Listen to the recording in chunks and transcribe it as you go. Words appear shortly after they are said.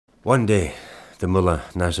One day, the Mullah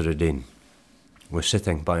Nasruddin was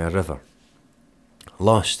sitting by a river,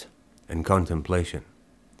 lost in contemplation,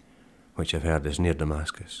 which I've heard is near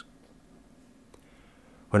Damascus,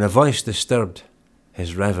 when a voice disturbed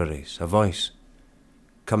his reveries, a voice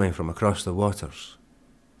coming from across the waters,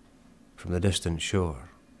 from the distant shore.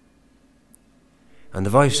 And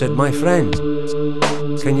the voice said, "My friend,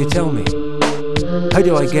 can you tell me, how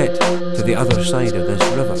do I get to the other side of this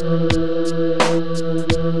river?"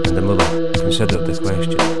 And the Mullah considered the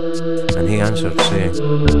question, and he answered saying,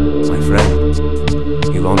 "My friend,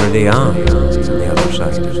 you already are on the other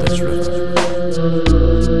side of this river."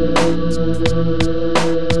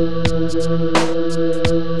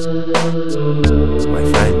 My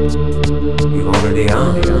friend, you already are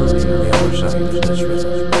on the other side of this river.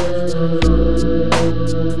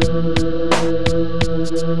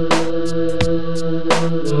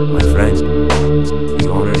 My friend, you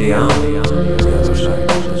already are on the other side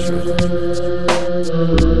of this river.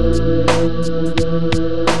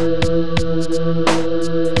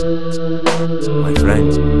 My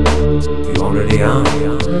friend, you already are on the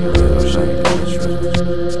other side of this river.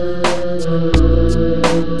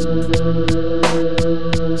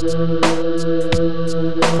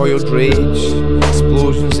 Coiled rage,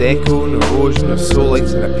 explosions, echo and erosion of soul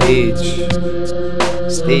lights on a page.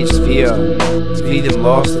 Staged fear, freedom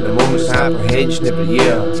lost in a moment's apprehension every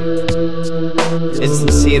year. It's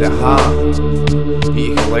sincere at heart, but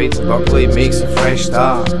you collide abruptly makes a fresh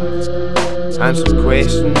start. Answer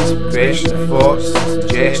questions, progression of thoughts and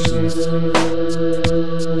suggestions.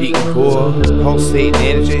 Beating core, pulsating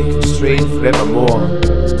energy, constrained forevermore.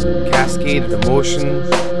 Cascade of emotion,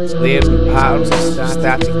 layered in patterns of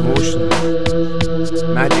static motion.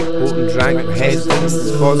 Magic potent drank with hesitance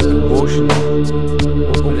and positive motion.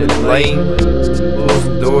 Opening the line,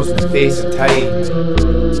 closing doors in the face of time.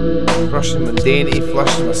 Crushing mundanity,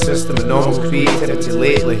 flushing my system of normal creativity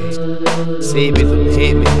lately. Say me, don't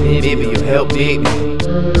hate me, maybe you'll help make me.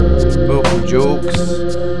 Broken jokes,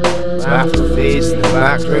 laughter fades in the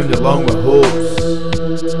background along with hopes.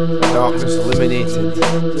 Darkness illuminated,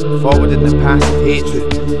 forward in the passive hatred.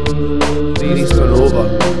 Theories gone over.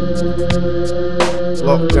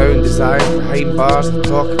 Lockdown desires behind bars at the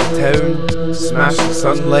talk of the town. Smashing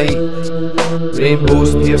sunlight,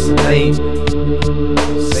 rainbows piercing night.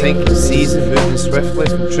 Sinking season, moving swiftly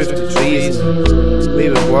from truth to treason.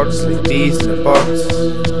 Wayward words like bees and the birds.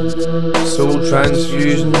 Soul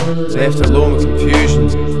transfusion, left alone with confusion.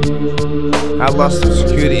 Our lust for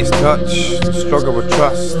security's touch, struggle with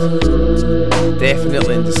trust.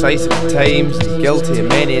 Definitely indecisive at times, and guilty of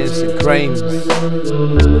many innocent crimes.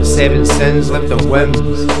 The 7 sins lived on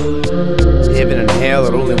whims. Heaven and hell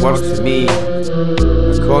are only words to me.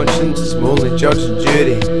 My conscience is my only judge and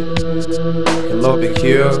jury. Can love be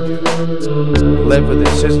cured? Live with the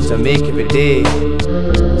decisions I make every day.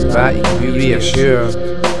 Of that you can be reassured.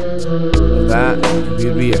 Of that you can be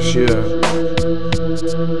reassured.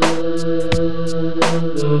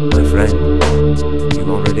 My friend, you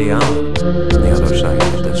already are on the other side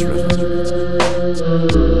of this river.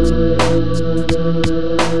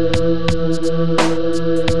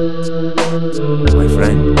 My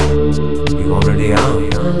friend, you already are on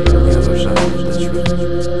the other side of this river.